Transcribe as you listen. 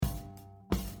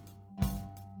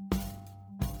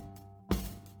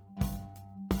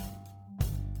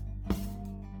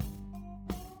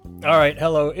All right,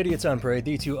 hello, Idiots on Parade,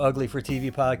 the Too Ugly for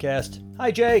TV podcast.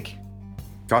 Hi, Jake.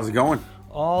 How's it going?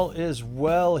 All is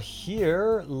well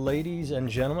here, ladies and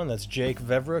gentlemen. That's Jake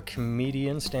Vevra,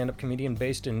 comedian, stand-up comedian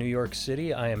based in New York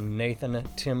City. I am Nathan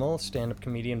Timmel, stand-up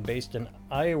comedian based in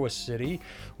Iowa City.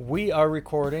 We are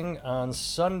recording on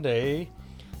Sunday,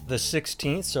 the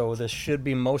 16th, so this should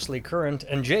be mostly current.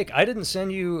 And Jake, I didn't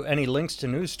send you any links to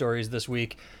news stories this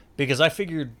week because I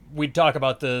figured we'd talk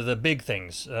about the big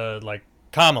things, like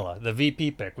Kamala, the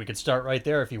VP pick. We could start right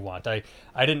there if you want. I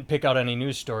didn't pick out any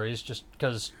news stories just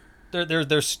because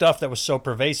there's stuff that was so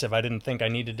pervasive. I didn't think I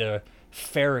needed to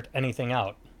ferret anything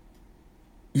out.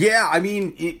 Yeah, I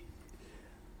mean,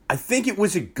 I think it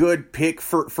was a good pick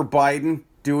for Biden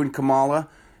doing Kamala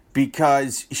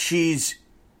because she's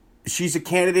a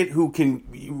candidate who can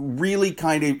really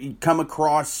kind of come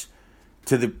across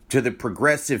to the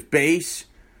progressive base.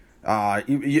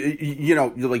 You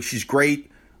know, like she's great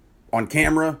on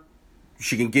camera.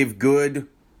 She can give good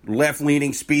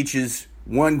left-leaning speeches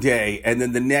one day, and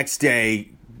then the next day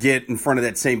get in front of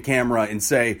that same camera and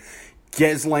say,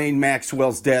 Ghislaine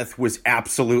Maxwell's death was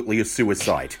absolutely a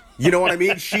suicide. You know what I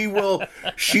mean? She will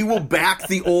back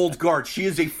the old guard. She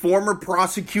is a former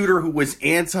prosecutor who was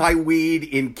anti-weed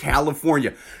in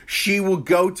California. She will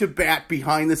go to bat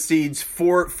behind the scenes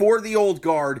for the old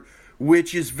guard,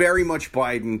 which is very much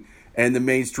Biden and the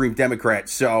mainstream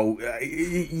Democrats. So,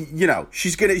 you know,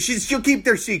 she'll keep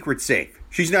their secret safe.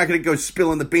 She's not going to go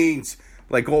spilling the beans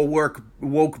like old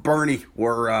woke Bernie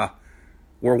or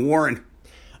Warren.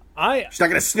 She's not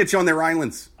going to snitch on their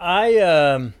islands.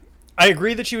 I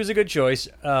agree that she was a good choice.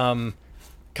 Not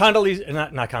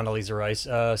Condoleezza Rice.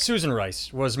 Susan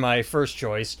Rice was my first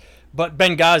choice, but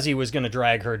Benghazi was going to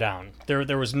drag her down.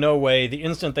 There was no way. The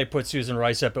instant they put Susan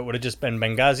Rice up, it would have just been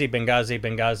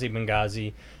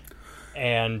Benghazi,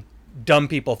 and dumb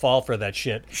people fall for that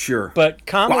shit. Sure. But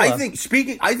Kamala... Well, I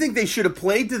think they should have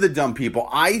played to the dumb people.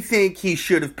 I think he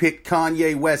should have picked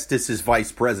Kanye West as his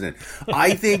vice president.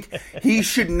 I think he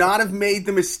should not have made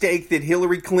the mistake that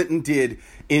Hillary Clinton did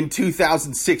in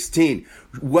 2016.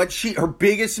 Her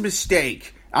biggest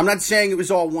mistake, I'm not saying it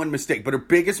was all one mistake, but her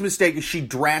biggest mistake is she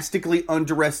drastically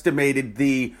underestimated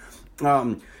the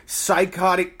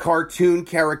psychotic cartoon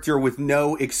character with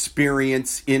no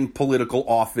experience in political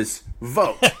office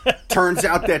vote. Turns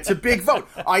out that's a big vote.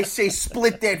 I say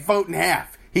split that vote in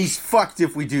half. He's fucked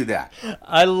if we do that.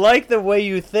 I like the way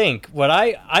you think. What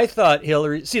I thought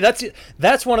Hillary... See,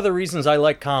 that's one of the reasons I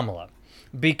like Kamala.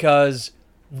 Because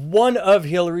one of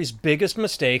Hillary's biggest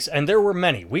mistakes, and there were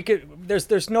many,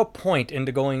 there's no point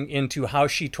into going into how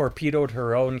she torpedoed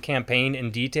her own campaign in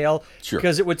detail, sure,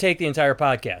 because it would take the entire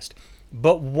podcast.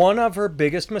 But one of her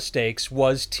biggest mistakes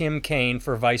was Tim Kaine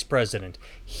for vice president.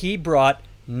 He brought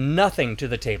nothing to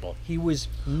the table. He was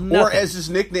nothing. Or as his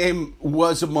nickname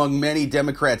was among many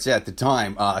Democrats at the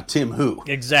time, Tim Who.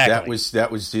 Exactly.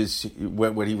 That was his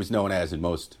what he was known as in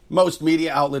most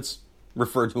media outlets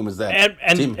referred to him as that.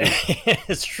 And Tim Who.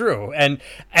 It's true. And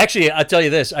actually, I'll tell you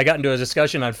this. I got into a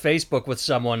discussion on Facebook with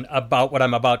someone about what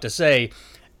I'm about to say.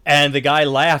 And the guy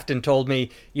laughed and told me,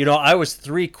 you know, I was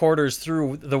 3/4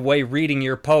 through the way reading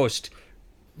your post,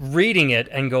 reading it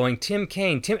and going, Tim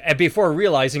Kaine, before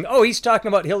realizing, oh, he's talking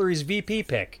about Hillary's VP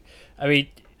pick. I mean,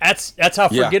 that's how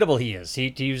forgettable he is.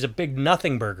 He was a big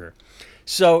nothing burger.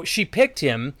 So she picked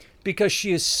him because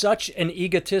she is such an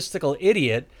egotistical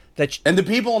idiot. And the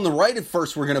people on the right at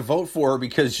first were going to vote for her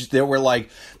because they were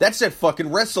like, that's that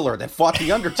fucking wrestler that fought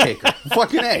The Undertaker.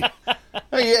 Fucking A.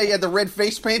 Oh, yeah, the red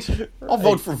face paint. I'll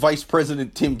vote for Vice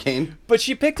President Tim Kaine. But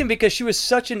she picked him because she was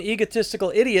such an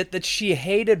egotistical idiot that she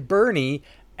hated Bernie.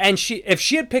 And if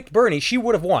she had picked Bernie, she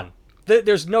would have won.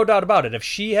 There's no doubt about it. If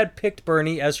she had picked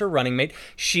Bernie as her running mate,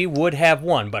 she would have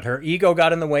won. But her ego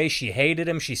got in the way. She hated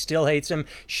him. She still hates him.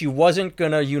 She wasn't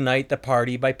going to unite the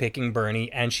party by picking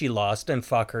Bernie, and she lost, and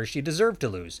fuck her. She deserved to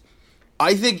lose.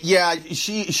 I think, yeah,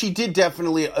 she did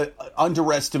definitely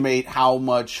underestimate how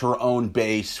much her own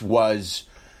base was,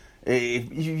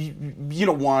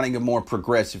 wanting a more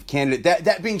progressive candidate.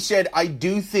 That being said, I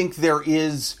do think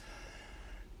there's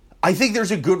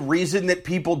a good reason that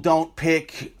people don't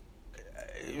pick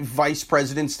vice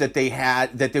presidents that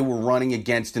they were running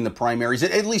against in the primaries,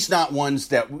 at least not ones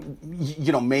that,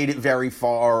 made it very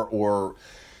far or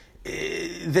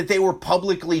that they were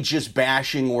publicly just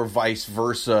bashing or vice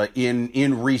versa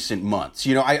in recent months.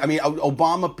 I mean,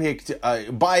 Obama picked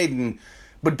Biden,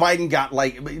 but Biden got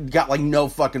like no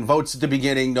fucking votes at the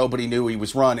beginning. Nobody knew he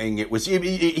was running.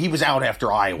 He was out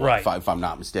after Iowa, right, if I'm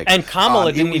not mistaken. And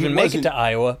Kamala didn't even make it to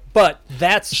Iowa. But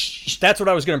that's what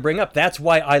I was going to bring up. That's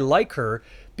why I like her,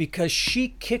 because she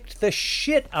kicked the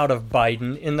shit out of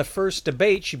Biden in the first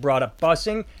debate. She brought up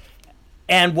busing.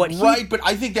 And what he... Right, but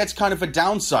I think that's kind of a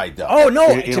downside, though. Oh, no,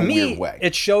 in to a me, weird way.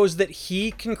 it shows that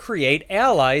he can create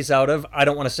allies out of, I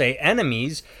don't want to say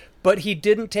enemies, but he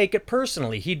didn't take it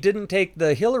personally. He didn't take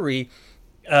the Hillary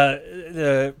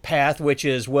the path, which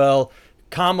is, well,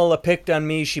 Kamala picked on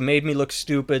me, she made me look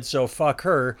stupid, so fuck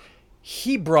her.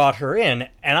 He brought her in,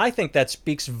 and I think that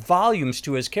speaks volumes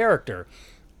to his character.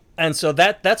 And so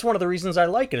that's one of the reasons I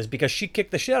like it, is because she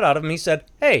kicked the shit out of him. He said,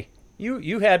 hey,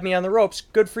 you had me on the ropes.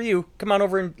 Good for you. Come on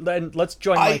over and let's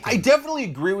join my team. I definitely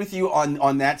agree with you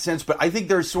on that sense, but I think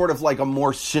there's sort of like a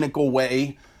more cynical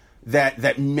way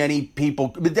that many people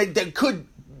that could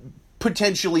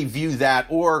potentially view that,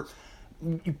 or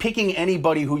picking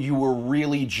anybody who you were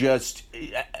really just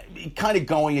kind of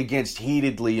going against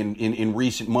heatedly in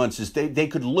recent months, is they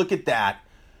could look at that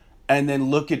and then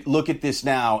look at this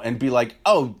now and be like,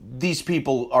 oh, these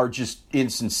people are just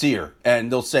insincere,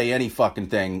 and they'll say any fucking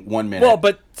thing 1 minute. Well,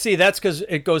 but see, that's because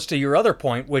it goes to your other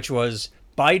point, which was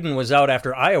Biden was out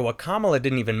after Iowa. Kamala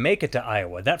didn't even make it to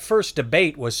Iowa. That first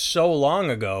debate was so long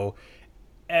ago.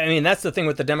 I mean, that's the thing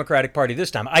with the Democratic Party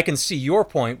this time. I can see your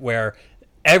point where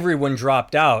everyone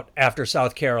dropped out after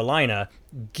South Carolina,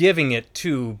 giving it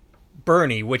to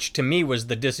Bernie, which to me was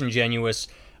the disingenuous,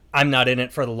 I'm not in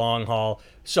it for the long haul.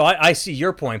 So I see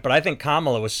your point, but I think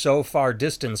Kamala was so far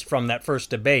distanced from that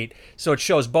first debate, so it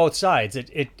shows both sides.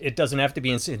 It doesn't have to be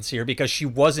insincere, because she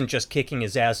wasn't just kicking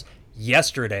his ass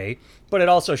yesterday, but it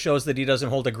also shows that he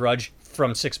doesn't hold a grudge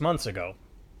from 6 months ago.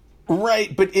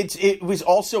 Right, but it was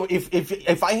also,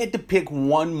 if I had to pick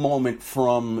one moment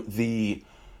from the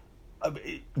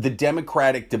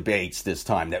Democratic debates this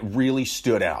time that really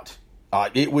stood out,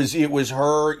 it was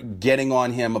her getting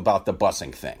on him about the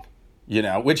busing thing.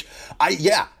 Which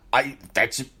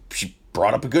she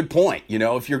brought up a good point.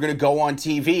 If you're going to go on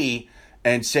TV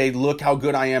and say, look how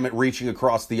good I am at reaching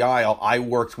across the aisle, I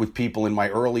worked with people in my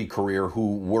early career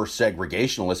who were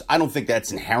segregationalists. I don't think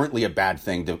that's inherently a bad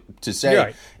thing to say,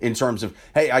 right, in terms of,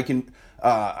 hey, I can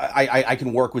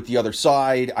work with the other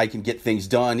side. I can get things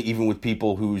done even with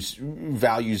people whose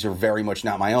values are very much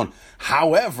not my own.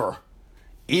 However,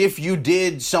 if you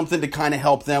did something to kind of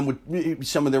help them with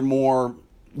some of their more,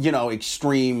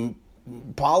 extreme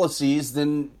policies,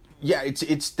 then yeah,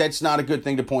 it's that's not a good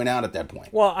thing to point out at that point.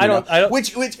 Well, I don't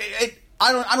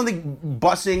think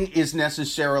busing is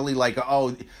necessarily like,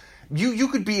 oh, you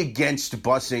could be against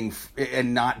busing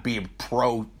and not be a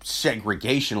pro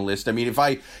segregationalist. I mean, if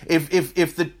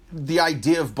the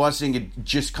idea of busing had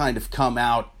just kind of come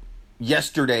out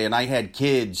yesterday and I had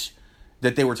kids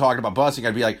that they were talking about busing,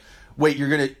 I'd be like, wait, you're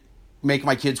going to make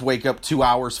my kids wake up 2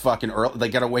 hours fucking early? They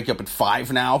got to wake up at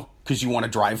 5 now because you want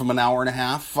to drive them an hour and a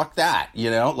half? Fuck that,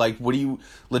 Like,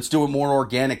 let's do it more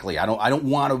organically. I don't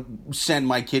want to send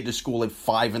my kid to school at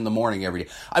 5 in the morning every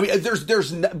day. I mean,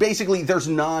 there's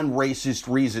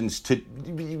non-racist reasons to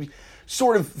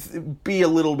sort of be a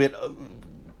little bit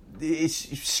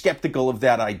skeptical of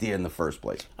that idea in the first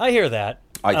place. I hear that.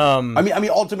 I mean,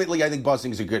 ultimately, I think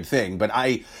busing is a good thing, but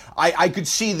I could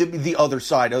see the other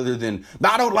side, other than,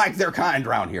 I don't like their kind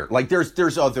around here. Like,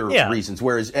 there's other reasons,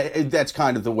 whereas that's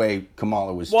kind of the way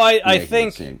Kamala was. Well, I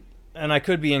think, and I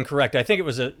could be incorrect, I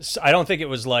don't think it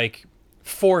was like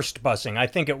forced busing. I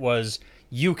think it was,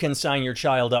 you can sign your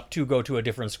child up to go to a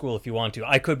different school if you want to.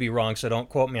 I could be wrong, so don't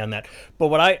quote me on that. But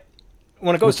when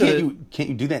it goes can't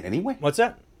you do that anyway? What's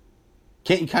that?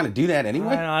 Can't you kind of do that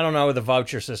anyway? I don't know with the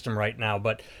voucher system right now,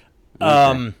 but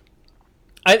okay.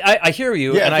 I hear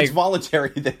you. Yeah, and if it's voluntary,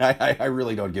 then I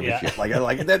really don't give a shit. Like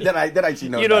that I see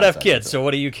no. You don't have kids, so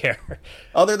what do you care?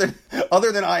 Other than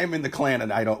I am in the Klan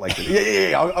and I don't like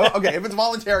it. Yeah. Okay, if it's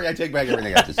voluntary, I take back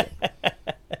everything I just said.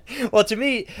 Well, to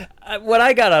me, what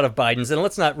I got out of Biden's, and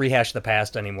let's not rehash the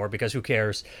past anymore because who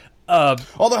cares?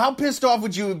 Although, how pissed off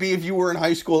would you be if you were in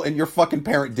high school and your fucking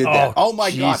parent did that? Oh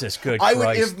my Jesus, God. Good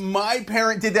Christ. If my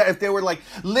parent did that, if they were like,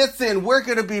 listen, we're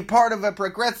going to be part of a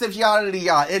progressive yada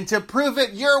yada, and to prove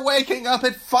it, you're waking up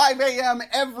at 5 a.m.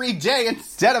 every day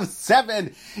instead of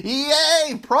 7.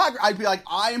 Yay! I'd be like,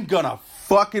 I'm going to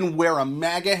fucking wear a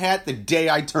MAGA hat the day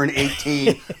I turn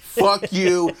 18. Fuck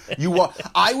you.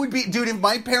 I would be, dude, if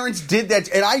my parents did that,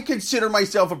 and I consider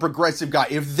myself a progressive guy,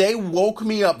 if they woke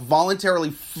me up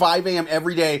voluntarily 5 a.m.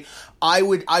 every day, I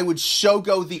would so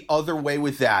go the other way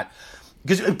with that.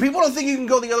 Because people don't think you can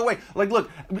go the other way. Like, look,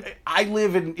 I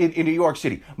live in New York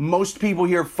City. Most people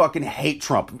here fucking hate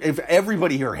Trump. If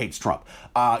everybody here hates Trump.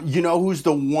 You know who's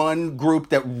the one group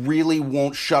that really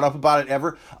won't shut up about it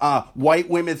ever? White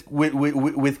women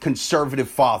with conservative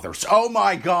fathers. Oh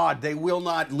my God, they will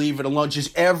not leave it alone.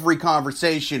 Just every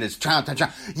conversation is Trump.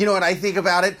 You know what I think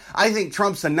about it? I think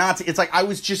Trump's a Nazi. It's like I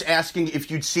was just asking if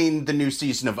you'd seen the new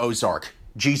season of Ozark.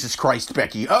 Jesus Christ,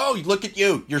 Becky. Oh, look at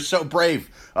you. You're so brave.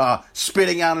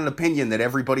 Spitting out an opinion that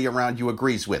everybody around you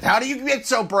agrees with. How do you get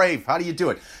so brave? How do you do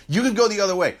it? You can go the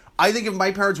other way. I think if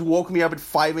my parents woke me up at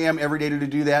 5 a.m. every day to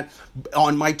do that,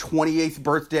 on my 28th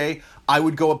birthday, I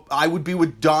would be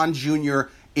with Don Jr.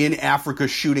 in Africa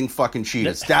shooting fucking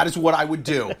cheetahs. That is what I would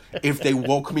do if they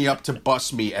woke me up to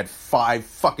bus me at 5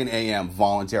 fucking a.m.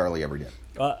 voluntarily every day.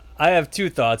 I have two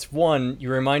thoughts. One,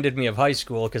 you reminded me of high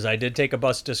school because I did take a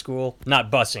bus to school. Not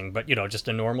busing, but, just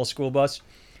a normal school bus.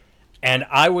 And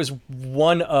I was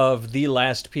one of the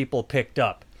last people picked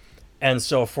up. And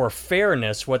so for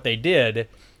fairness, what they did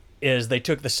is they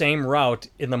took the same route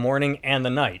in the morning and the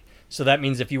night. So that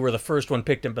means if you were the first one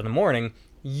picked up in the morning,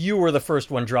 you were the first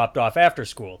one dropped off after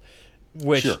school,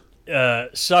 which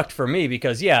sucked for me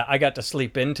because, I got to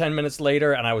sleep in 10 minutes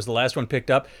later and I was the last one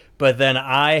picked up. But then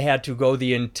I had to go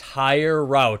the entire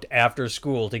route after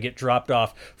school to get dropped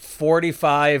off.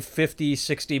 45, 50,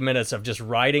 60 minutes of just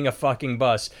riding a fucking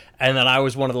bus. And then I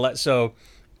was one of the so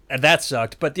that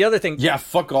sucked. But the other thing... Yeah,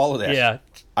 fuck all of that. Yeah.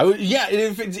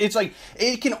 It's like,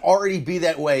 it can already be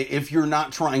that way if you're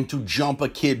not trying to jump a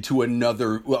kid to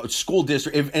another school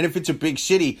district. If it's a big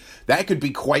city, that could be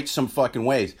quite some fucking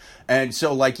ways. And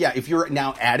so, if you're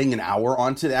now adding an hour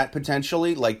onto that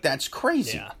potentially, that's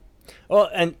crazy. Yeah. Well,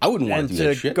 and I wouldn't want to do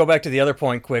that shit. Go back to the other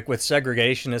point quick with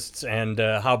segregationists and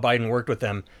how Biden worked with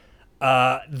them.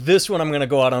 This one I'm going to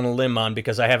go out on a limb on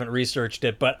because I haven't researched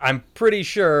it, but I'm pretty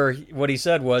sure what he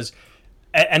said was,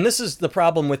 and this is the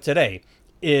problem with today,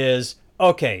 is,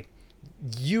 okay,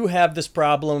 you have this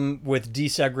problem with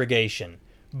desegregation,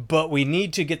 but we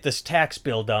need to get this tax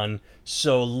bill done,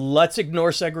 so let's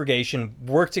ignore segregation,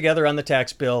 work together on the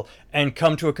tax bill, and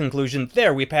come to a conclusion.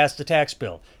 There, we passed the tax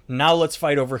bill. Now let's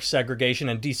fight over segregation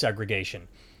and desegregation.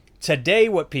 Today,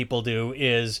 what people do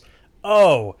is,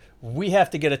 we have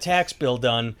to get a tax bill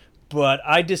done, but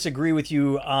I disagree with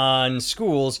you on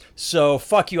schools, so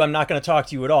fuck you, I'm not going to talk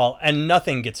to you at all, and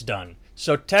nothing gets done.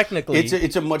 So technically...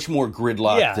 It's a much more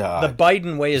gridlocked... Yeah, the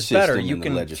Biden way is better. You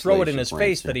can throw it in his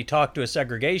face that he talked to a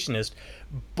segregationist,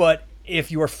 but if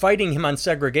you are fighting him on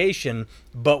segregation,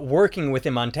 but working with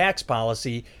him on tax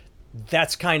policy,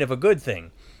 that's kind of a good thing.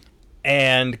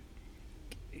 And...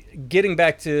 getting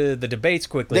back to the debates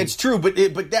quickly. That's true, but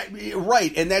that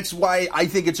right, and that's why I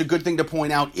think it's a good thing to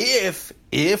point out if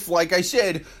like I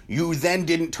said, you then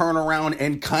didn't turn around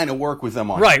and kind of work with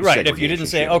them on right. If you didn't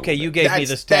say, okay, you gave me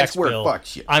this tax bill,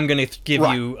 I'm going to give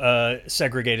you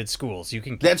segregated schools. You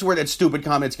can. That's where that stupid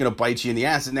comment's going to bite you in the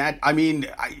ass, and that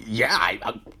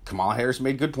Kamala Harris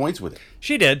made good points with it.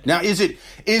 She did. Now,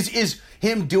 is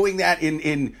him doing that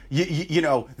in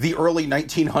the early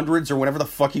 1900s or whenever the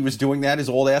fuck he was doing that, his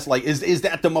old ass, is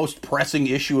that the most pressing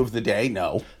issue of the day?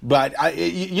 No, but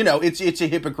it's a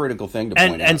hypocritical thing to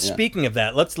point out. And speaking of that,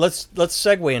 let's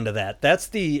segue into that. That's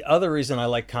the other reason I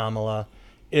like Kamala,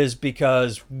 is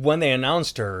because when they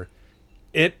announced her,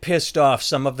 it pissed off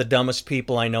some of the dumbest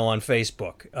people I know on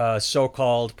Facebook,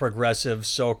 so-called progressives,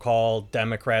 so-called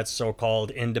Democrats, so-called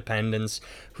independents,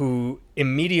 who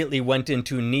immediately went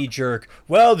into knee-jerk,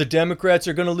 well, the Democrats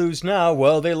are going to lose now,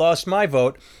 well, they lost my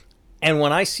vote. And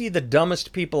when I see the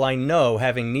dumbest people I know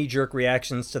having knee-jerk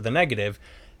reactions to the negative,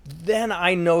 then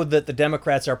I know that the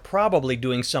Democrats are probably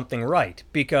doing something right,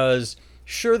 because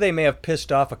sure, they may have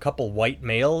pissed off a couple white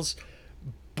males,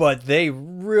 but they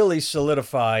really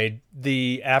solidified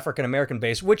the African-American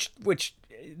base, which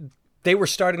they were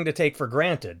starting to take for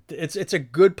granted. It's a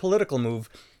good political move.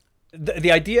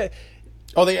 The idea...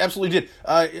 Oh, they absolutely did.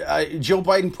 Joe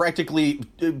Biden practically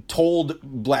told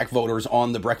black voters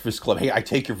on the Breakfast Club, hey, I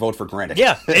take your vote for granted.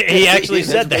 Yeah, he actually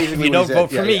said that. If you don't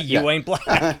vote for me, you ain't black.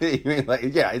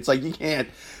 It's like you can't...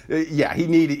 he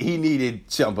needed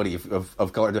somebody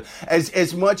of color.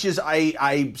 As much as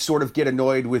I sort of get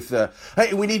annoyed with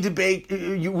hey, we need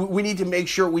to make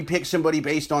sure we pick somebody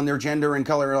based on their gender and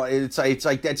color. It's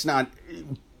like that's not...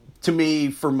 To me,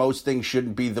 for most things,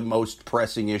 shouldn't be the most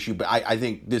pressing issue. But I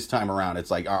think this time around, it's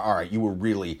like, all right, you were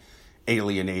really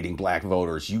alienating black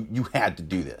voters. You had to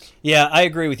do this. Yeah, I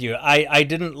agree with you. I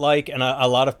didn't like, and a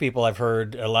lot of people I've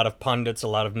heard, a lot of pundits, a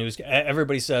lot of news,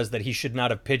 everybody says that he should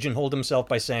not have pigeonholed himself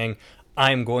by saying,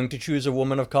 I'm going to choose a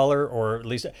woman of color, or at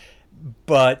least...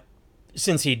 But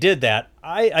since he did that,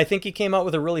 I think he came out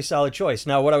with a really solid choice.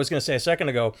 Now, what I was going to say a second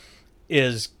ago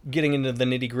is getting into the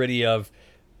nitty-gritty of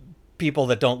people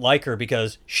that don't like her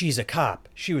because she's a cop.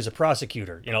 She was a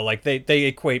prosecutor. They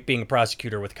equate being a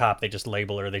prosecutor with cop. They just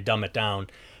label her. They dumb it down.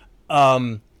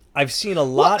 I've seen a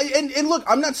lot. Well, and look,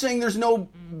 I'm not saying there's no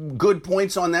good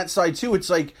points on that side too. It's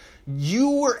like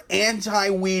you were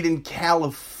anti-weed in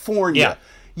California.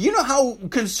 you know how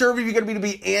conservative you're going to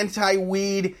be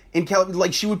anti-weed in California?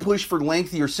 Like, she would push for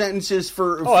lengthier sentences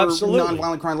for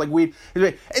nonviolent crime like weed.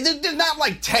 And they're not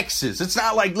like Texas. It's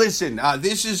not like, listen,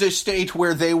 this is a state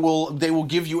where they will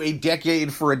give you a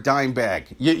decade for a dime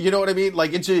bag. You know what I mean?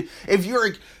 Like, if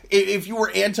you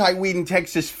were anti-weed in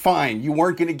Texas, fine. You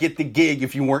weren't going to get the gig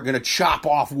if you weren't going to chop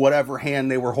off whatever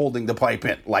hand they were holding the pipe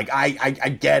in. Like, I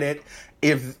get it.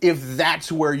 If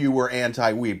that's where you were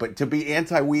anti-weed, but to be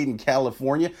anti-weed in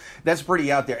California, that's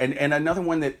pretty out there. And another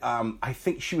one that I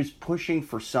think she was pushing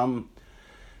for some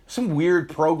weird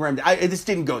program. This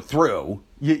didn't go through,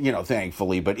 you know,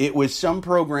 thankfully, but it was some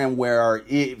program where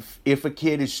if a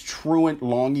kid is truant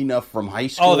long enough from high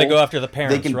school, they go after the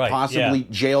parents. They can possibly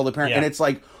jail the parent, and it's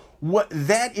like.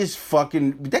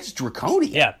 That's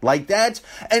draconian. Yeah. Like that's,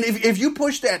 and if you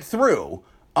push that through,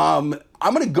 I'm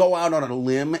going to go out on a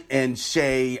limb and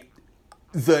say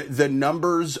the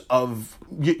numbers of,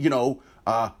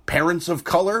 parents of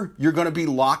color you're going to be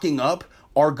locking up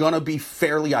are going to be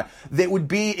fairly high. It would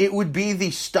be the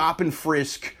stop and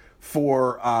frisk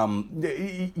for,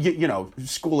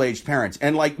 school-aged parents.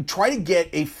 And, like, try to get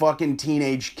a fucking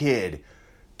teenage kid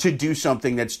to do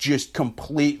something that's just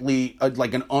completely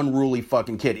like an unruly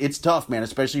fucking kid. It's tough, man,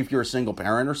 especially if you're a single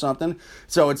parent or something.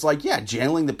 So it's like, yeah,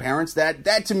 jailing the parents, that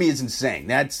to me is insane.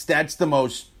 That's the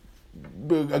most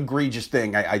egregious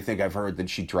thing I think I've heard that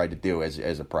she tried to do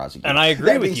as a prosecutor. And I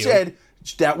agree with you. That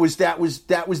being said,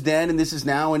 that was then and this is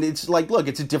now, and it's like, look,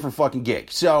 it's a different fucking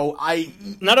gig. So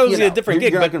not only a different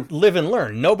gig, but live and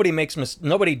learn.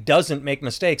 Nobody doesn't make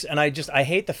mistakes, and I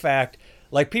hate the fact.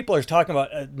 Like, people are talking about,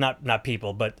 not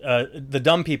people, but the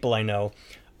dumb people I know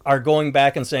are going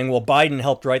back and saying, well, Biden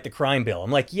helped write the crime bill.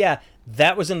 I'm like, yeah,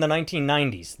 that was in the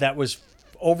 1990s. That was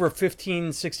over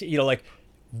 15, 16, like,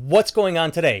 what's going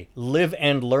on today? Live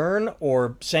and learn,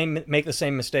 or make the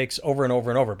same mistakes over and over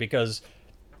and over? Because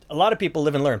a lot of people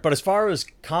live and learn. But as far as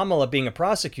Kamala being a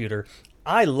prosecutor,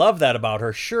 I love that about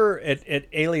her. Sure, it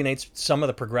alienates some of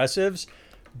the progressives,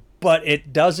 but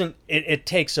it doesn't, it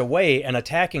takes away an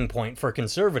attacking point for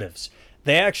conservatives.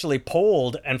 They actually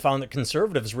polled and found that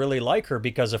conservatives really like her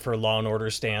because of her law and order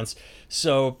stance.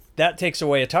 So that takes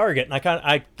away a target.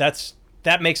 And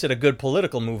that makes it a good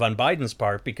political move on Biden's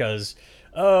part, because,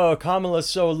 oh, Kamala's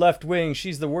so left-wing,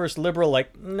 she's the worst liberal.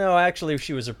 Like, no, actually,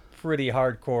 she was a pretty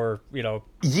hardcore,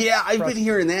 Yeah, I've been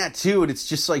hearing that too, and it's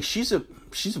just like she's a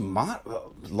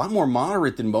lot more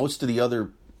moderate than most of the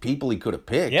other people he could have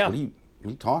picked. Yeah. What are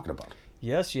you talking about?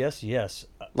 Yes.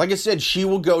 Like I said, she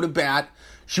will go to bat.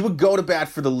 She would go to bat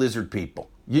for the lizard people.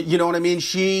 You know what I mean?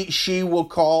 She will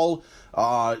call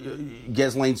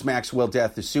Ghislaine's Maxwell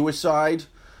death a suicide.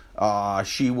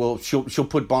 She'll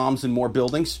put bombs in more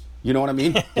buildings. You know what I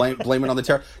mean? Blame it on the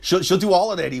terror. She'll do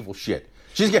all of that evil shit.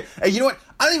 And you know what?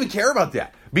 I don't even care about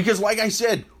that, because, like I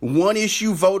said, one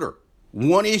issue voter.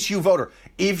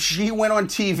 If she went on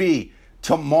TV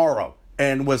tomorrow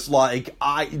and was like,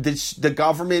 the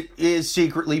government is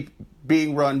secretly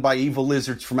being run by evil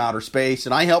lizards from outer space,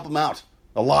 and I help them out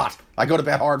a lot. I go to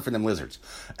bat hard for them lizards.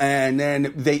 And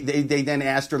then they then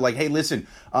asked her, like, hey, listen,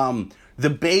 the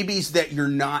babies that you're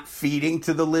not feeding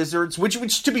to the lizards,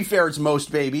 which to be fair is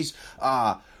most babies,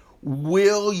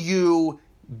 will you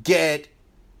get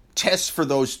tests for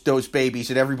those babies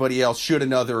and everybody else should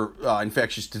another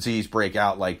infectious disease break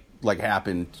out like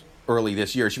happened early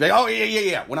this year? She'd be like, oh,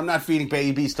 yeah. When I'm not feeding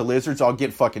babies to lizards, I'll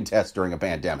get fucking tests during a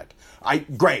pandemic.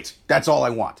 Great. That's all I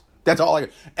want.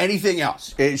 Anything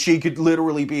else? She could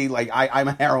literally be like, I'm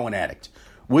a heroin addict.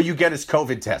 Will you get us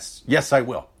COVID tests? Yes, I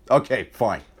will. Okay,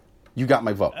 fine. You got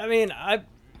my vote. I mean,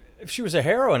 if she was a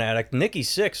heroin addict, Nikki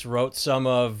Sixx wrote some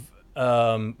of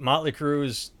Motley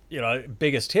Crue's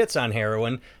biggest hits on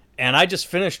heroin, and I just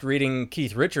finished reading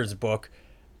Keith Richards' book.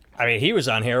 I mean, he was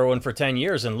on heroin for 10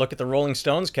 years, and look at the Rolling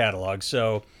Stones catalog.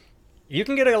 So you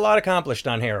can get a lot accomplished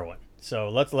on heroin. So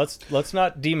let's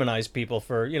not demonize people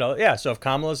for, so if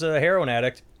Kamala's a heroin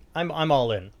addict, I'm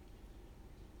all in.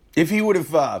 If he would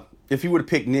have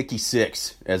picked Nikki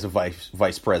Sixx as a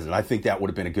vice president, I think that would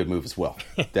have been a good move as well.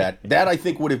 That I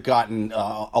think would have gotten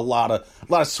a lot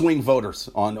of swing voters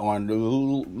on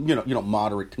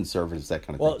moderate conservatives, that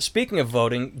kind of thing. Well, speaking of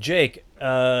voting, Jake,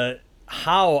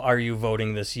 how are you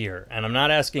voting this year? And I'm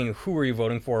not asking who are you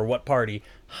voting for or what party.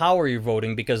 How are you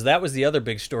voting? Because that was the other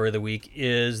big story of the week,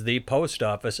 is the post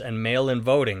office and mail-in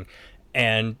voting.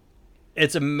 And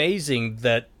it's amazing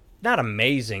that, not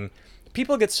amazing,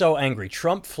 people get so angry.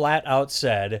 Trump flat out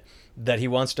said that he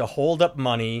wants to hold up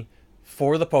money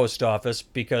for the post office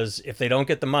because if they don't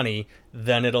get the money,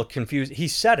 then it'll confuse. He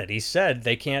said it. He said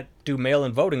they can't do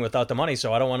mail-in voting without the money,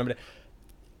 so I don't want them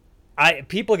to.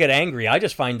 People get angry. I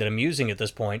just find it amusing at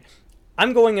this point.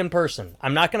 I'm going in person.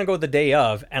 I'm not going to go the day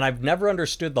of, and I've never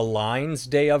understood the lines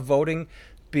day of voting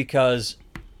because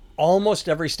almost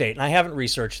every state, and I haven't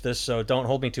researched this, so don't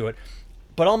hold me to it,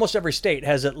 but almost every state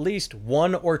has at least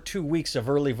 1 or 2 weeks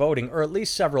of early voting, or at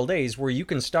least several days where you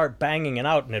can start banging it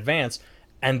out in advance.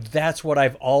 And that's what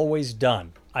I've always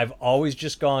done. I've always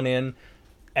just gone in,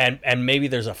 and maybe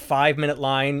there's a 5-minute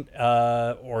line,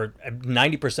 or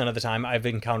 90% of the time I've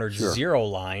encountered zero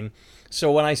line. So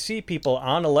when I see people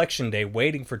on election day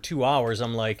waiting for 2 hours,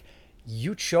 I'm like,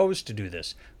 you chose to do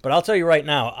this. But I'll tell you right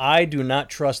now, I do not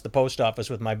trust the post office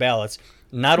with my ballots,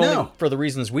 not only for the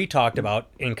reasons we talked about,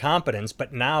 incompetence,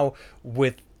 but now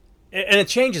with, and it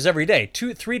changes every day.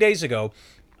 3 days ago,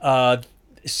 CNN,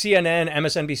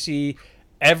 MSNBC,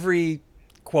 every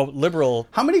quote liberal.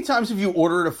 How many times have you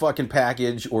ordered a fucking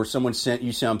package or someone sent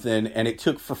you something and it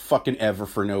took for fucking ever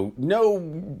for no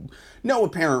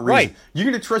apparent reason? Right. You're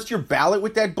going to trust your ballot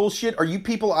with that bullshit? Are you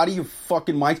people out of your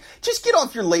fucking minds? Just get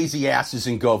off your lazy asses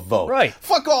and go vote. Right.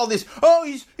 Fuck all this. Oh,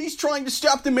 he's trying to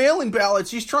stop the mail-in ballots.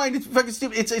 He's trying to fucking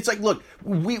stop. It's like, look,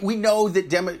 we know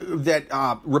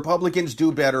that Republicans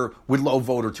do better with low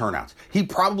voter turnouts. He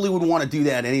probably would want to do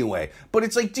that anyway. But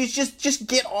it's like, just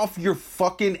get off your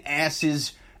fucking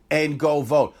asses and go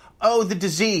vote. Oh, the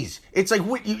disease. It's like,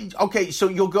 okay, so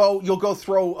you'll go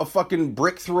throw a fucking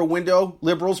brick through a window,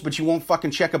 liberals, but you won't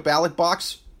fucking check a ballot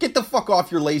box? Get the fuck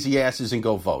off your lazy asses and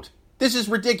go vote. This is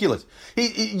ridiculous.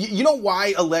 You know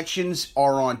why elections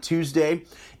are on Tuesday?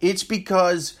 It's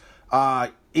because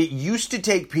it used to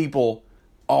take people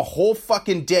a whole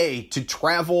fucking day to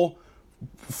travel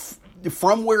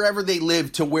from wherever they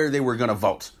lived to where they were going to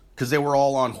vote, because they were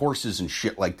all on horses and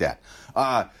shit like that.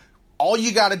 All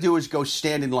you got to do is go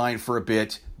stand in line for a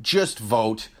bit, just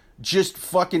vote, just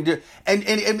fucking do. And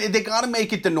they got to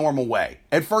make it the normal way.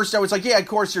 At first I was like, yeah, of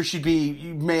course there should be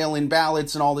mail-in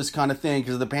ballots and all this kind of thing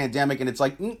because of the pandemic. And it's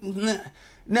like,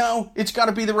 no, it's got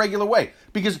to be the regular way.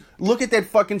 Because look at that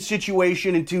fucking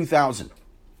situation in 2000.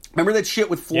 Remember that shit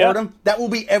with Florida? Yep. That will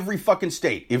be every fucking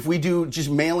state. If we do just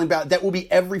mail-in ballot, that will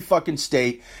be every fucking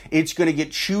state. It's going to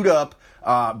get chewed up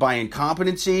by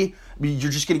incompetency.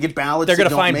 You're just going to get ballots. They're going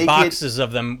to find boxes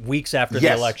of them weeks after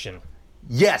the election.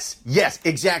 Yes,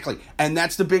 exactly. And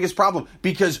that's the biggest problem,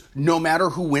 because no matter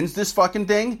who wins this fucking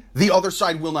thing, the other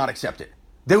side will not accept it.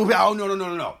 They will be, oh,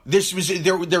 no. This was,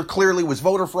 there clearly was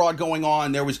voter fraud going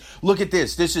on. There was, look at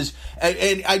this. This is,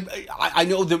 and I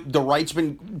know the right's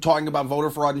been talking about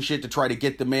voter fraud and shit to try to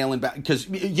get the mail-in back, because,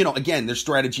 again, their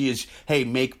strategy is, hey,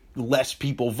 make less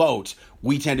people vote.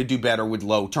 We tend to do better with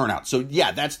low turnout. So,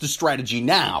 yeah, that's the strategy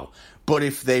now. But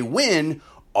if they win,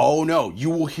 oh no,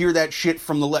 you will hear that shit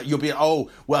from the left. You'll be,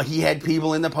 oh, well, he had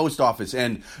people in the post office,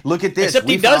 and look at this. Except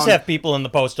he does have people in the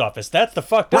post office. That's the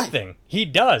fucked up thing. He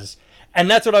does. And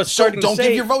that's what I was starting to say. So don't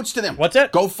give your votes to them. What's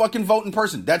that? Go fucking vote in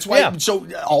person. That's why. Yeah. So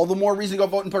all the more reason to go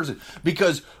vote in person.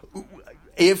 Because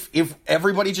if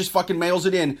everybody just fucking mails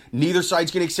it in, neither side's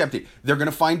going to accept it. They're going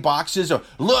to find boxes of,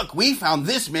 look, we found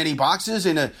this many boxes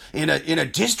in a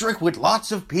district with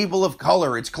lots of people of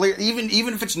color. It's clear,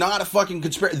 even if it's not a fucking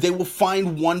conspiracy, they will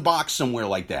find one box somewhere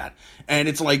like that. And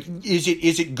it's like, is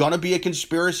it going to be a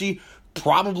conspiracy?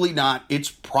 Probably not.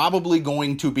 It's probably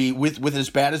going to be, with as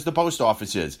bad as the post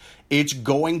office is, it's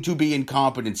going to be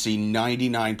incompetency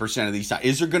 99% of these times.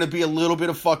 Is there going to be a little bit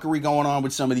of fuckery going on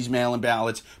with some of these mail-in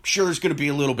ballots? I'm sure there's going to be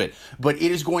a little bit. But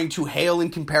it is going to hail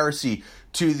in comparison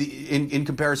to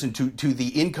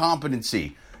the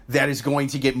incompetency that is going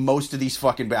to get most of these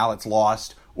fucking ballots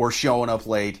lost or showing up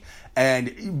late.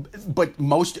 But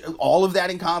all of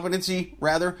that incompetency,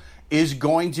 rather, is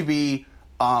going to be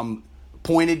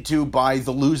pointed to by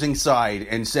the losing side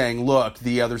and saying, look,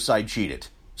 the other side cheated.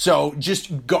 So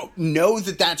just know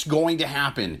that that's going to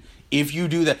happen if you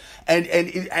do that. And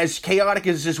as chaotic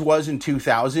as this was in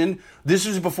 2000, this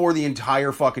was before the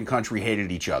entire fucking country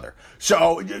hated each other.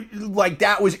 So, like,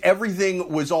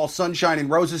 everything was all sunshine and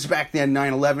roses back then.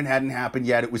 9/11 hadn't happened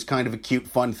yet. It was kind of a cute,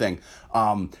 fun thing.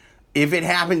 If it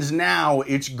happens now,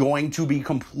 it's going to be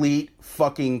complete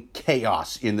fucking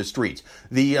chaos in the streets.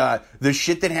 The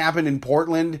shit that happened in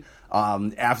Portland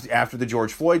after the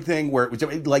George Floyd thing, where it was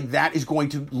like, that is going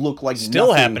to look like still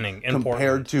nothing happening in compared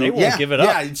Portland. to they won't give it up.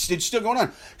 Yeah, it's still going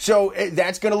on. So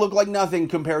that's going to look like nothing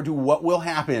compared to what will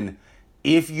happen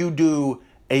if you do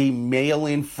a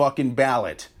mail-in fucking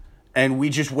ballot. And we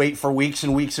just wait for weeks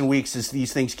and weeks and weeks as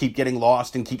these things keep getting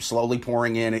lost and keep slowly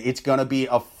pouring in. It's going to be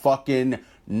a fucking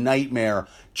nightmare.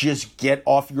 Just get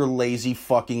off your lazy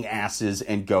fucking asses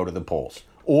and go to the polls.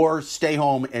 Or stay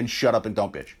home and shut up and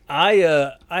don't bitch.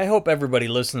 I hope everybody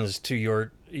listens to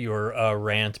your your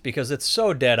rant because it's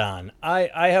so dead on.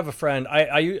 I have a friend.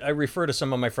 I refer to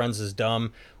some of my friends as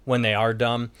dumb when they are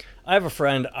dumb. I have a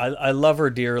friend. I love her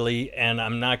dearly, and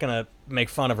I'm not gonna make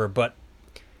fun of her, but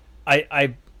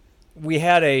we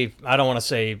had I don't want to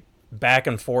say back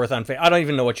and forth on I don't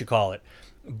even know what you call it,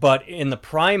 but in the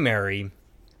primary,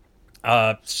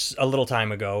 a little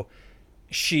time ago,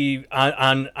 she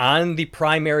on the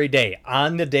primary day,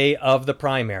 on the day of the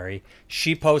primary,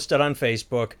 she posted on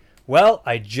Facebook, well,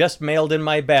 I just mailed in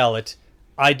my ballot,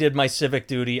 I did my civic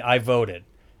duty, I voted.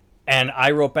 And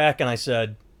I wrote back and I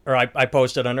said, or I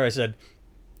posted under, I said,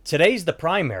 today's the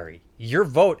primary, your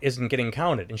vote isn't getting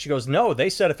counted. And she goes, no, they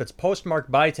said if it's postmarked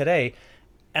by today.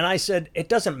 And I said, it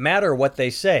doesn't matter what they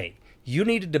say. You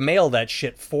needed to mail that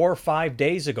shit 4 or 5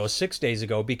 days ago, 6 days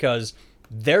ago, because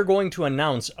they're going to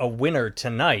announce a winner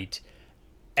tonight,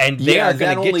 and they are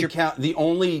going to get your... The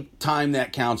only time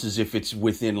that counts is if it's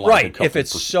within like right. a couple if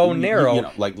it's so narrow, you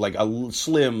know, like a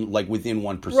slim, like within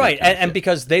 1%. Right, and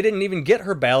because they didn't even get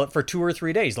her ballot for 2 or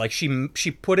 3 days, like she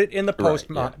put it in the post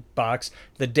box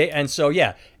the day, and so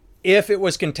yeah. If it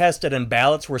was contested and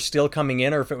ballots were still coming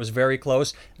in, or if it was very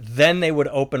close, then they would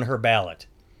open her ballot.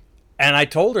 And I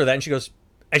told her that, and she goes,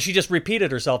 and she just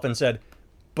repeated herself and said,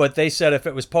 but they said if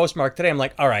it was postmarked today. I'm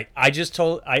like, all right, I just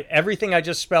told everything I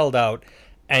just spelled out,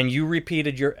 and you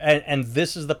repeated and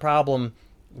this is the problem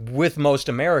with most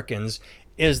Americans,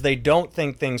 is they don't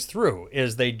think things through,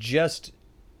 is they just,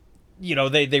 you know,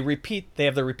 they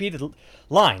have the repeated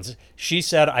lines. She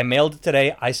said, I mailed it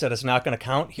today. I said, it's not going to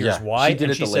count. Here's why. She did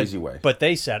it the lazy way. But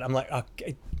they said, I'm like,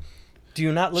 okay, do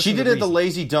you not listen to She did it the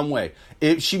lazy, dumb way.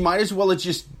 She might as well have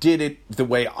just did it the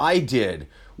way I did,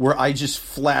 where I just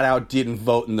flat out didn't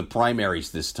vote in the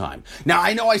primaries this time. Now,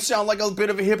 I know I sound like a bit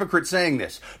of a hypocrite saying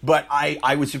this, but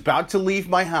I was about to leave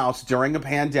my house during a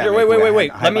pandemic.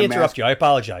 Wait. Let me interrupt you. I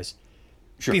apologize.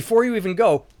 Sure. Before you even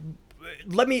go,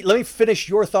 let me finish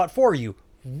your thought for you.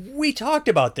 We talked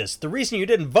about this. The reason you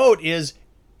didn't vote is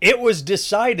it was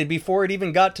decided before it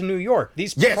even got to New York.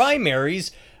 These primaries,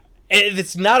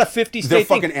 it's not a 50-state They're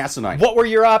thing. fucking asinine. What were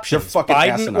your options? They're fucking Biden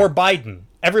asinine. or Biden?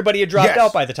 Everybody had dropped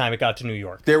out by the time it got to New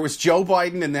York. There was Joe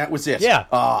Biden, and that was it. Yeah.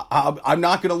 I'm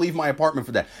not going to leave my apartment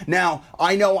for that. Now,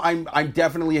 I know I'm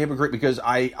definitely a hypocrite because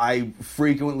I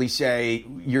frequently say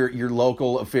your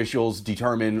local officials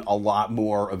determine a lot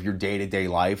more of your day-to-day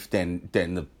life than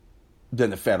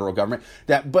the federal government.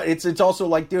 But it's also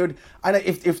like, dude,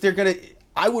 if they're going to,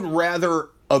 I would rather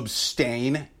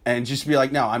abstain and just be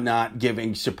like, no, I'm not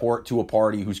giving support to a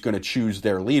party who's going to choose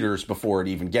their leaders before it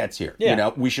even gets here. Yeah. You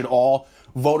know, we should all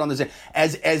vote on this.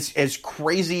 As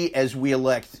crazy as we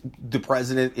elect the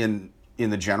president in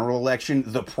the general election,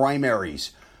 the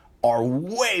primaries are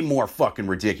way more fucking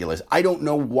ridiculous. I don't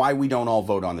know why we don't all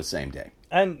vote on the same day.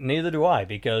 And neither do I,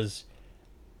 because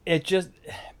it just...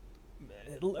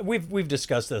 We've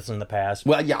discussed this in the past.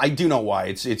 Well, yeah, I do know why.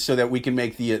 It's so that we can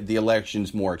make the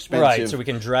elections more expensive. Right, so we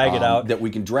can drag it out. That we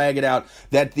can drag it out.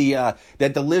 That the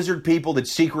lizard people that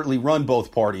secretly run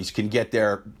both parties can get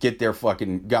their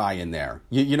fucking guy in there.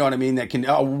 You know what I mean? That can.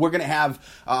 Oh, we're gonna have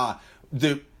a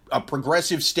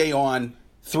progressive stay on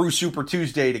through Super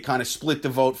Tuesday to kind of split the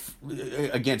vote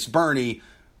against Bernie.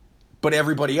 But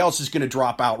everybody else is going to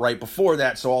drop out right before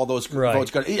that, so all those votes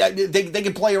go. Yeah, they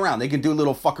can play around. They can do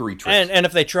little fuckery tricks. And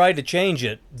if they tried to change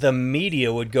it, the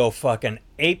media would go fucking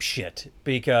apeshit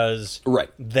because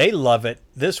they love it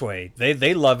this way.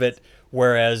 They love it,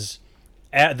 whereas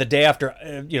the day after,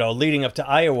 leading up to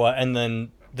Iowa, and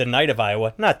then the night of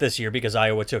Iowa, not this year because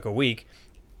Iowa took a week,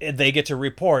 they get to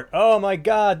report, oh my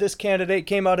God, this candidate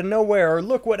came out of nowhere, or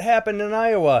look what happened in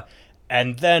Iowa.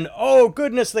 And then, oh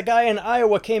goodness, the guy in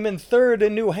Iowa came in third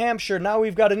in New Hampshire. Now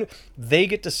we've got they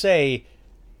get to say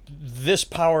this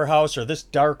powerhouse or this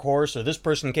dark horse or this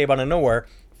person came out of nowhere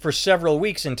for several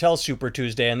weeks until Super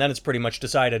Tuesday. And then it's pretty much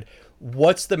decided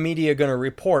what's the media going to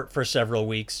report for several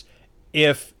weeks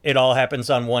if it all happens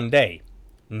on one day.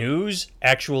 News?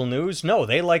 Actual news? No,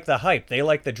 they like the hype. They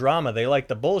like the drama. They like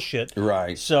the bullshit.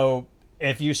 Right. So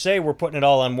if you say we're putting it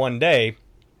all on one day...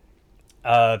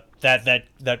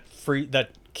 that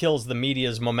kills the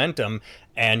media's momentum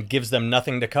and gives them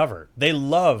nothing to cover. They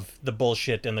love the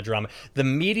bullshit and the drama. The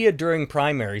media during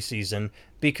primary season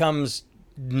becomes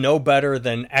no better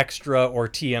than Extra or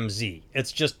TMZ.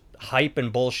 It's just hype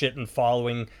and bullshit and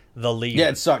following the lead. Yeah,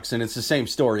 it sucks, and it's the same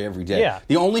story every day. Yeah.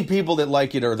 The only people that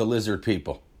like it are the lizard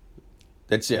people.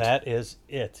 That's it. That is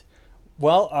it.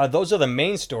 Well, those are the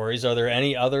main stories. Are there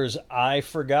any others I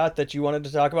forgot that you wanted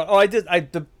to talk about? Oh, I did.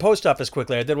 The post office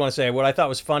quickly. I did want to say what I thought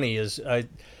was funny is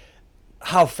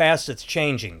how fast it's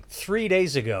changing. 3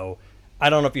 days ago, I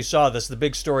don't know if you saw this. The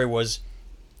big story was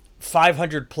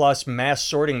 500 plus mass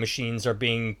sorting machines are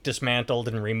being dismantled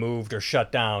and removed or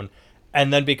shut down.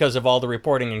 And then because of all the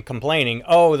reporting and complaining,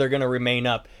 oh, they're going to remain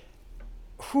up.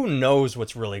 Who knows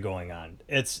what's really going on?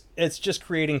 It's just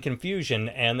creating confusion,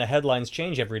 and the headlines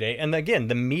change every day. And again,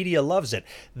 the media loves it.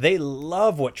 They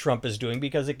love what Trump is doing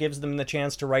because it gives them the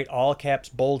chance to write all caps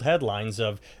bold headlines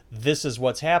of this is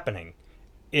what's happening.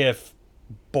 If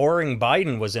boring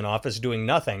Biden was in office doing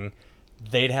nothing,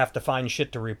 they'd have to find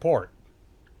shit to report.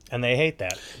 And they hate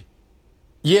that.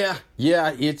 Yeah,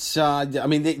 it's, I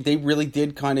mean, they really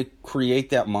did kind of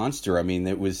create that monster. I mean,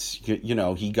 it was,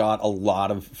 he got a lot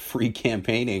of free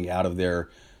campaigning out of their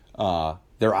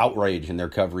outrage and their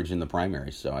coverage in the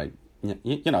primaries. So, they're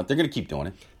going to keep doing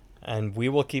it. And we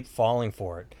will keep falling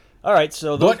for it. All right,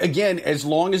 so... But again, as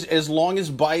long as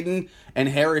Biden and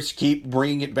Harris keep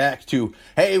bringing it back to,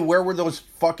 hey, where were those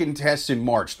fucking tests in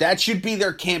March? That should be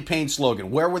their campaign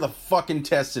slogan. Where were the fucking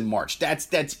tests in March? That's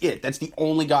it. That's the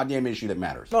only goddamn issue that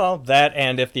matters. Well, that,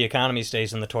 and if the economy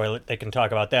stays in the toilet, they can talk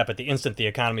about that. But the instant the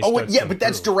economy starts but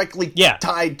that's directly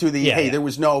tied to the, there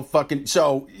was no fucking...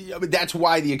 So, that's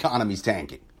why the economy's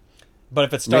tanking. But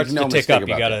if it starts to tick up,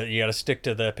 you gotta stick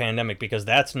to the pandemic because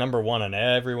that's number one on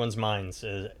everyone's minds.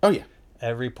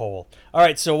 Every poll. All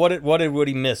right. So what did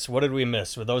Woody miss? What did we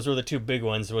miss? Well, those were the two big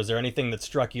ones. Was there anything that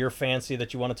struck your fancy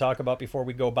that you want to talk about before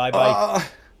we go bye?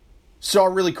 Saw a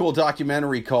really cool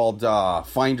documentary called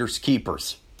Finders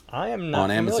Keepers. I am not on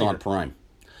familiar. Amazon Prime.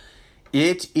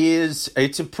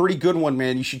 It's a pretty good one,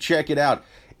 man. You should check it out.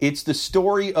 It's the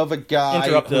story of a guy.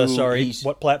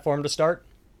 What platform to start?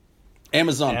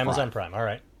 Amazon Prime. All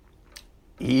right.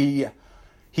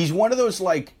 He's one of those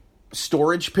like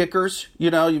storage pickers. You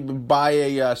buy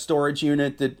a storage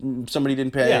unit that somebody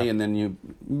didn't pay, and then you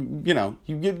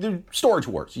give the storage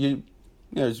wars.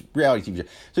 It's reality TV.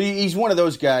 So he's one of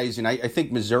those guys, and I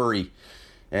think Missouri,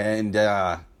 and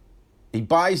he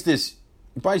buys this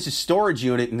storage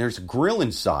unit, and there's a grill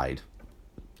inside,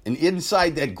 and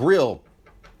inside that grill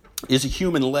is a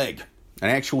human leg. An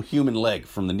actual human leg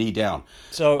from the knee down.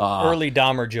 So, early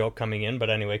Dahmer joke coming in, but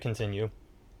anyway, continue.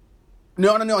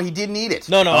 No, he didn't eat it.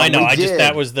 No, I know.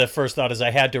 That was the first thought, is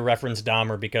I had to reference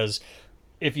Dahmer because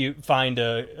if you find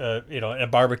a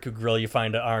barbecue grill, you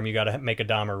find an arm, you got to make a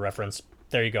Dahmer reference.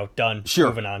 There you go. Done. Sure.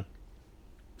 Moving on.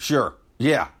 Sure.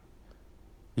 Yeah.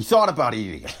 He thought about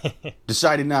eating it.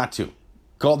 Decided not to.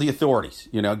 Called the authorities.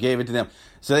 Gave it to them.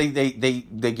 So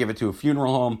they give it to a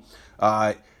funeral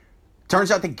home. Turns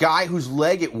out the guy whose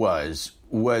leg it was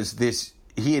this.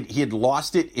 He had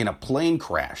lost it in a plane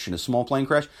crash, in a small plane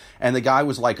crash, and the guy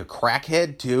was like a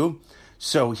crackhead too.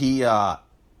 So he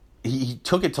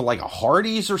took it to like a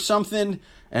Hardee's or something,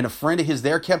 and a friend of his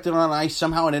there kept it on ice.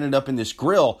 Somehow it ended up in this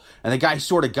grill, and the guy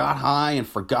sort of got high and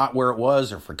forgot where it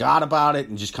was or forgot about it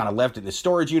and just kind of left it in the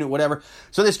storage unit, whatever.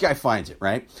 So this guy finds it,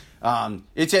 right?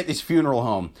 It's at this funeral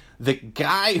home. The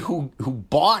guy who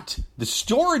bought the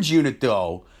storage unit,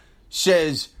 though,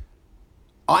 says,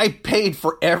 I paid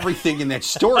for everything in that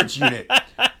storage unit.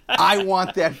 I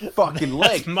want that fucking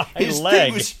leg. That's my His leg.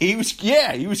 Thing was,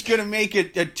 he was going to make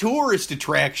it a tourist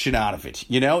attraction out of it,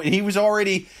 And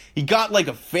he got like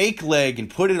a fake leg and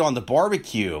put it on the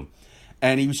barbecue.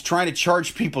 And he was trying to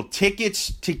charge people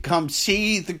tickets to come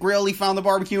see the grill. He found the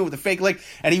barbecue with a fake leg.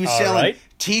 And he was selling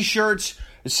T-shirts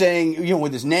saying,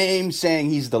 with his name,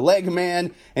 saying he's the leg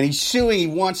man, and he's suing, he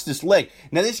wants this leg.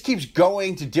 Now, this keeps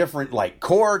going to different,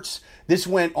 courts. This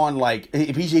went on,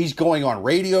 he's going on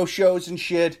radio shows and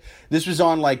shit. This was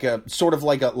on, a sort of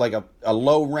like a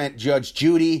low-rent Judge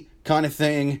Judy kind of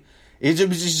thing. It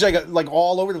was just, like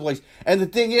all over the place. And the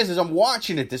thing is I'm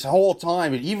watching it this whole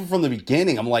time, and even from the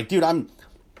beginning, I'm like, dude, I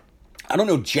don't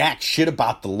know jack shit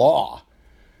about the law.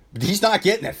 But he's not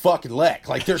getting that fucking leg.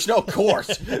 There's no course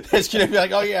that's going to be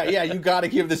like, oh, yeah, you got to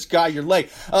give this guy your leg.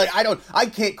 I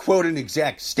can't quote an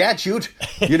exact statute,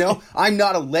 I'm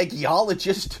not a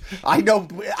legiologist. I know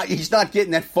he's not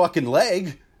getting that fucking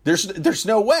leg. There's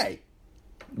no way.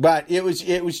 But it was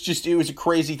a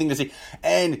crazy thing to see.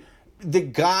 And the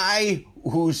guy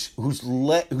who's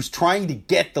trying to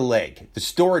get the leg, the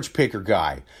storage picker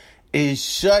guy, is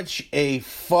such a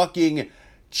fucking...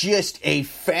 just a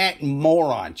fat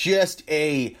moron. He's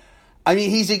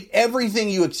everything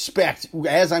you expect.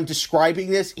 As I'm describing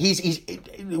this, he's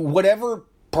whatever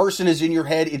person is in your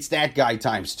head, it's that guy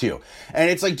times two. And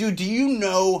it's like, dude, do you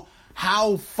know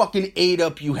how fucking ate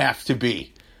up you have to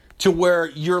be to where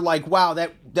you're like, wow,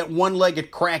 that one-legged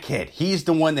crackhead, he's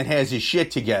the one that has his shit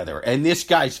together, and this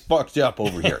guy's fucked up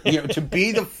over here. To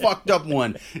be the fucked up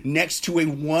one next to a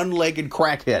one-legged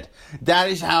crackhead, that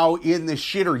is how in the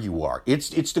shitter you are.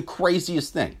 It's the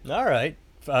craziest thing. All right.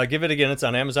 Give it again. It's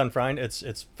on Amazon Prime.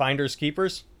 It's Finders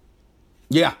Keepers.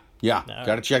 Yeah,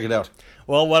 got to check it out.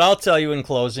 Well, what I'll tell you in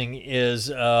closing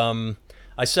is I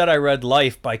said I read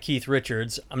Life by Keith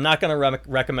Richards. I'm not going to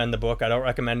recommend the book. I don't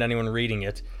recommend anyone reading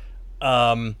it.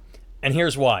 And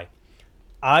here's why.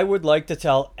 I would like to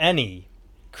tell any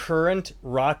current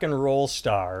rock and roll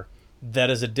star that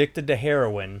is addicted to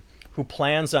heroin who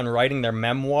plans on writing their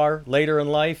memoir later in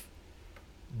life,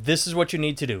 this is what you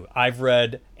need to do. I've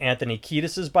read Anthony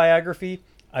Kiedis' biography,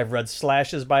 I've read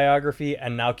Slash's biography,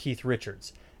 and now Keith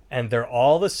Richards. And they're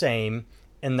all the same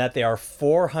in that they are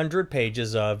 400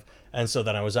 pages of, and so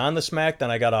then I was on the smack,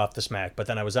 then I got off the smack, but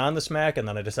then I was on the smack, and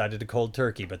then I decided to cold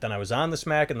turkey, but then I was on the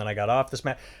smack, and then I got off the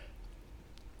smack.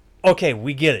 Okay,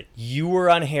 we get it. You were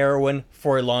on heroin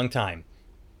for a long time.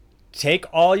 Take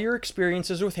all your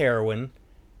experiences with heroin,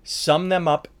 sum them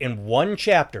up in one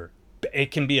chapter.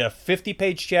 It can be a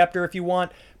 50-page chapter if you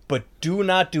want, but do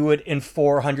not do it in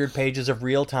 400 pages of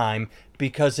real time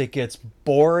because it gets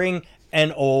boring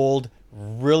and old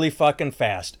really fucking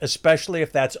fast, especially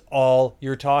if that's all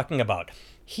you're talking about.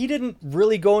 He didn't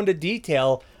really go into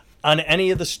detail on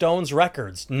any of the Stones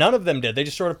records. None of them did. They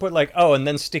just sort of put like, oh, and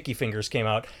then Sticky Fingers came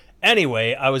out.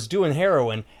 Anyway, I was doing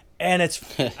heroin, and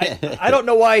I don't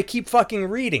know why I keep fucking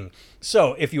reading.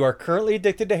 So if you are currently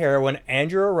addicted to heroin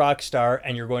and you're a rock star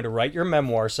and you're going to write your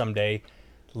memoir someday,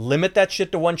 limit that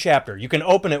shit to one chapter. You can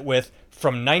open it with,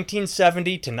 from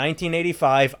 1970 to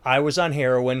 1985, I was on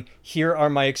heroin. Here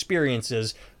are my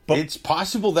experiences. But it's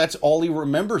possible that's all he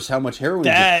remembers, how much heroin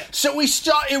he did. So we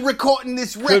started recording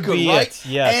this record, right?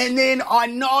 Yes. And then I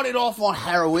nodded off on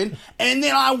heroin, and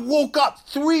then I woke up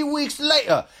 3 weeks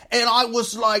later, and I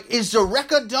was like, is the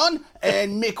record done?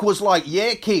 And Mick was like,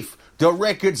 yeah, Keith, the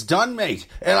record's done, mate.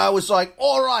 And I was like,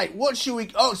 all right, what should we...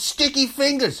 Oh, Sticky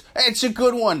Fingers. It's a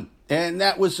good one. And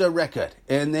that was a record.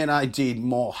 And then I did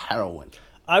more heroin.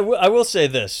 I will say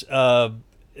this.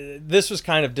 This was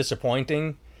kind of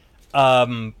disappointing.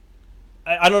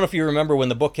 I don't know if you remember when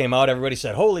the book came out, everybody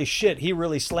said, holy shit, he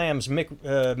really slams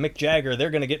Mick Jagger.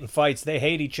 They're going to get in fights. They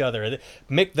hate each other.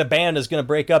 Mick, the band, is going to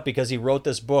break up because he wrote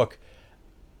this book.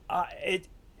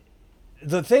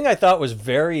 The thing I thought was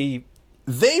very...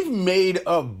 They've made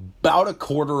about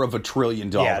 $250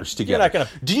 billion together. You're not gonna...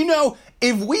 Do you know,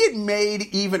 if we had made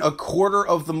even a quarter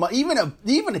of the money,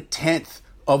 even a tenth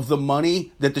of the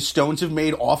money that the Stones have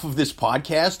made off of this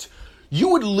podcast, you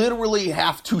would literally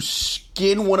have to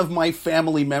skin one of my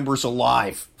family members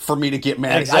alive for me to get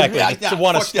mad. Exactly. To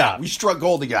want to stop. We struck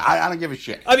gold together. I don't give a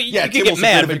shit. I mean, you can get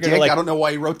mad, but you're like, I don't know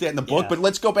why he wrote that in the book, but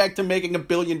let's go back to making $1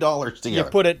 billion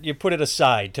together. You put it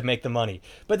aside to make the money.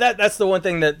 But that's the one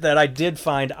thing that I did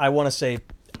find, I want to say,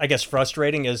 I guess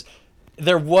frustrating, is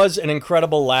there was an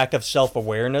incredible lack of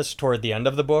self-awareness toward the end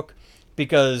of the book,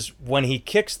 because when he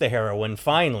kicks the heroin,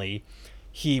 finally,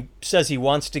 he says he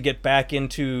wants to get back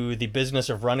into the business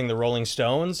of running the Rolling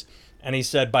Stones. And he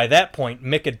said by that point,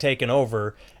 Mick had taken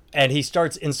over. And he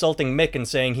starts insulting Mick and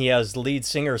saying he has lead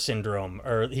singer syndrome,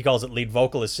 or he calls it lead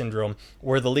vocalist syndrome,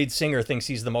 where the lead singer thinks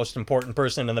he's the most important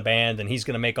person in the band and he's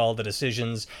going to make all the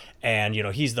decisions. And, you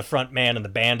know, he's the front man and the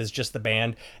band is just the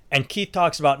band. And Keith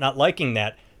talks about not liking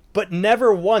that. But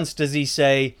never once does he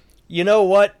say, you know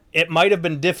what? It might have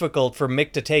been difficult for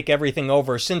Mick to take everything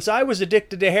over since I was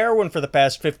addicted to heroin for the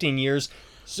past 15 years.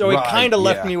 So it kind of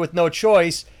left me with no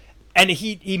choice. And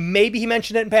he maybe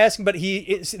mentioned it in passing, but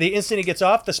the instant he gets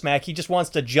off the smack, he just wants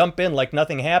to jump in like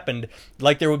nothing happened.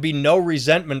 Like there would be no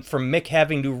resentment from Mick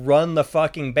having to run the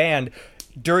fucking band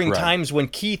during times when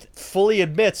Keith fully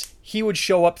admits he would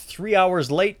show up 3 hours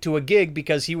late to a gig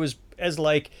because he was as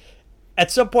like... At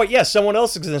some point, yes, someone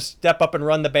else is going to step up and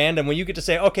run the band, and when you get to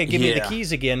say, okay, give me the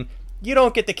keys again, you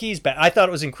don't get the keys back. I thought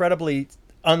it was incredibly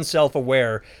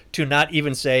unself-aware to not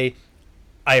even say,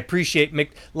 I appreciate Mick.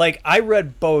 Like, I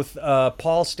read both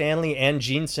Paul Stanley and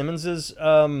Gene Simmons'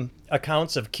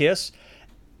 accounts of Kiss,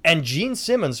 and Gene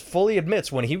Simmons fully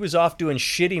admits when he was off doing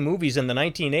shitty movies in the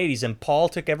 1980s and Paul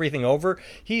took everything over,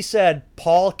 he said,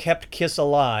 Paul kept Kiss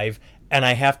alive, and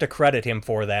I have to credit him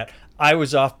for that. I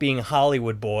was off being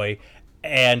Hollywood boy,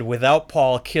 and without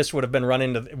Paul, Kiss would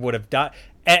have died.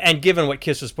 And given what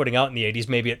Kiss was putting out in the 80s,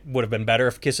 maybe it would have been better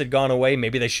if Kiss had gone away.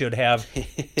 Maybe they should have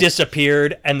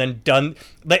disappeared and then done...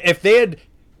 If they had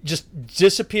just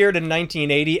disappeared in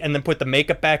 1980 and then put the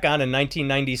makeup back on in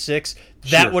 1996,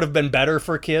 that would have been better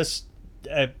for Kiss,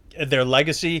 their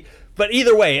legacy. But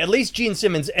either way, at least Gene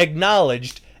Simmons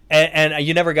acknowledged... And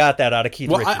you never got that out of Keith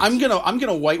Richards. I'm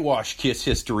gonna whitewash Kiss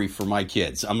history for my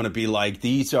kids. I'm gonna be like,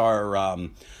 these are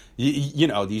You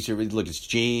know, these are, look, it's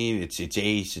Gene, it's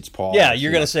Ace, it's Paul. Yeah,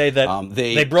 you're going to say that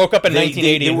they broke up in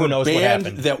 1980 and who knows what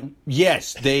happened.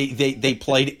 Yes, they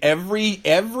played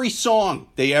every song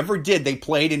they ever did, they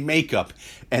played in makeup,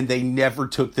 and they never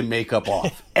took the makeup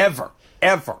off. Ever.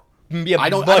 I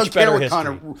don't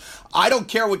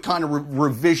care what kind of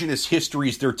revisionist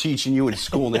histories they're teaching you in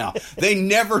school now. They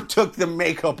never took the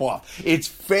makeup off. It's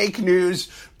fake news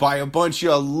by a bunch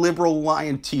of liberal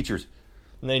lying teachers.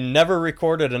 They never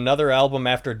recorded another album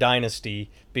after Dynasty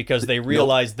because they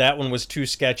realized that one was too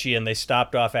sketchy and they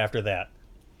stopped off after that.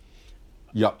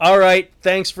 Yep. All right.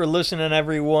 Thanks for listening,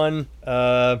 everyone.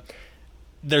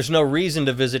 There's no reason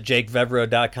to visit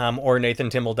jakevevra.com or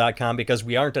nathantimmel.com because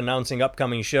we aren't announcing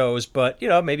upcoming shows, but, you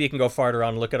know, maybe you can go fart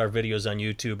around and look at our videos on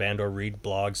YouTube and or read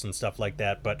blogs and stuff like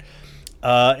that. But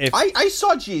if I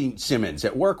saw Gene Simmons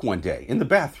at work one day in the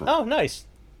bathroom. Oh, nice.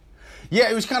 Yeah,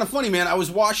 it was kind of funny, man. I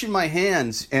was washing my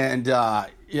hands, and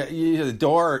the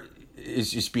door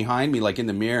is just behind me, like in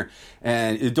the mirror.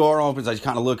 And the door opens. I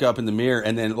kind of look up in the mirror,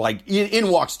 and then like in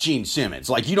walks Gene Simmons.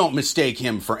 Like, you don't mistake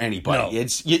him for anybody. No.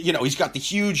 It's you know, he's got the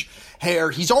huge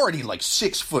hair. He's already like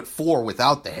 6'4"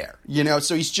 without the hair. You know,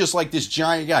 so he's just like this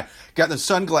giant guy. Got the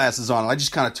sunglasses on. And I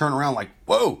just kind of turn around like,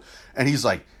 whoa, and he's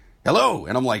like, hello,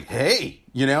 and I'm like, hey,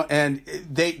 you know. And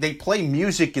they play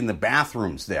music in the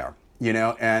bathrooms there. You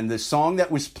know, and the song that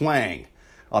was playing,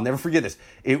 I'll never forget this.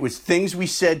 It was "Things We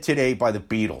Said Today" by the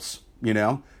Beatles. You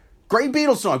know, great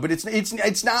Beatles song, but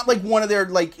it's not like one of their,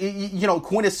 like, you know,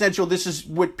 quintessential. This is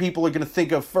what people are going to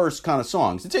think of first kind of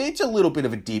songs. It's a little bit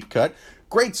of a deep cut.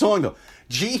 Great song though.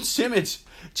 Gene Simmons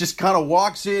just kind of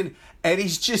walks in and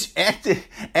he's just at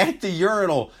the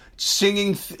urinal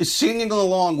singing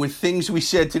along with "Things We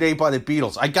Said Today" by the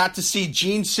Beatles. I got to see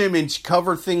Gene Simmons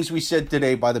cover "Things We Said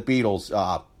Today" by the Beatles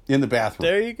in the bathroom.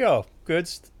 There you go. Good.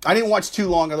 I didn't watch too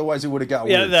long, otherwise it would have got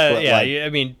weird. I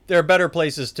mean, there are better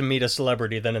places to meet a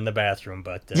celebrity than in the bathroom,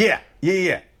 but... Yeah.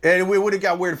 And it would have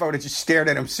got weird if I would have just stared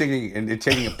at him singing and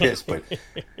taking a piss, but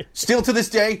still to this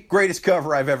day, greatest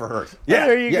cover I've ever heard. Yeah,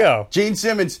 there you go. Gene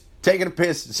Simmons taking a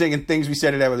piss, singing "Things We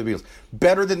Said Today" with the Beatles.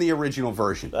 Better than the original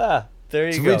version. There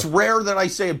you go. It's rare that I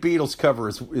say a Beatles cover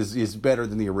is better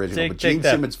than the original, but Gene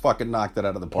Simmons fucking knocked it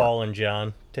out of the park. Paul and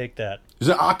John, take that. It was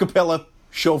an a cappella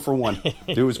show for one.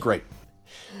 It was great.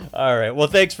 All right. Well,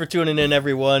 thanks for tuning in,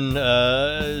 everyone.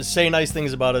 Say nice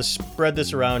things about us. Spread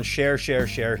this around. Share.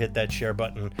 Hit that share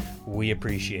button. We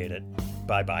appreciate it.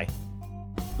 Bye-bye.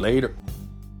 Later.